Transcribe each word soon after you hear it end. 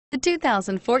The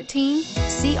 2014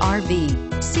 CR-V.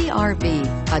 CR-V,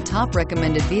 a top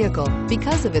recommended vehicle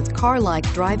because of its car-like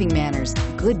driving manners,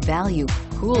 good value,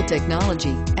 cool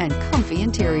technology, and comfy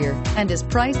interior, and is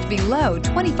priced below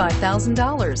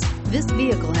 $25,000. This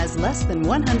vehicle has less than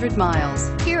 100 miles.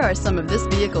 Here are some of this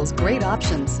vehicle's great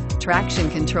options: traction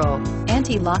control,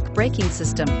 anti-lock braking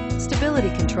system,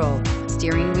 stability control,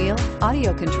 steering wheel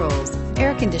audio controls,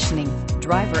 air conditioning,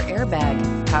 driver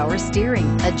airbag, power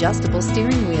steering, adjustable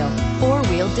steering wheel,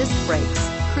 four-wheel disc brakes,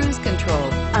 cruise control.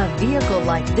 A vehicle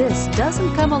like this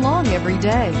doesn't come along every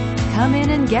day. Come in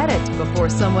and get it before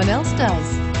someone else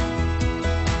does.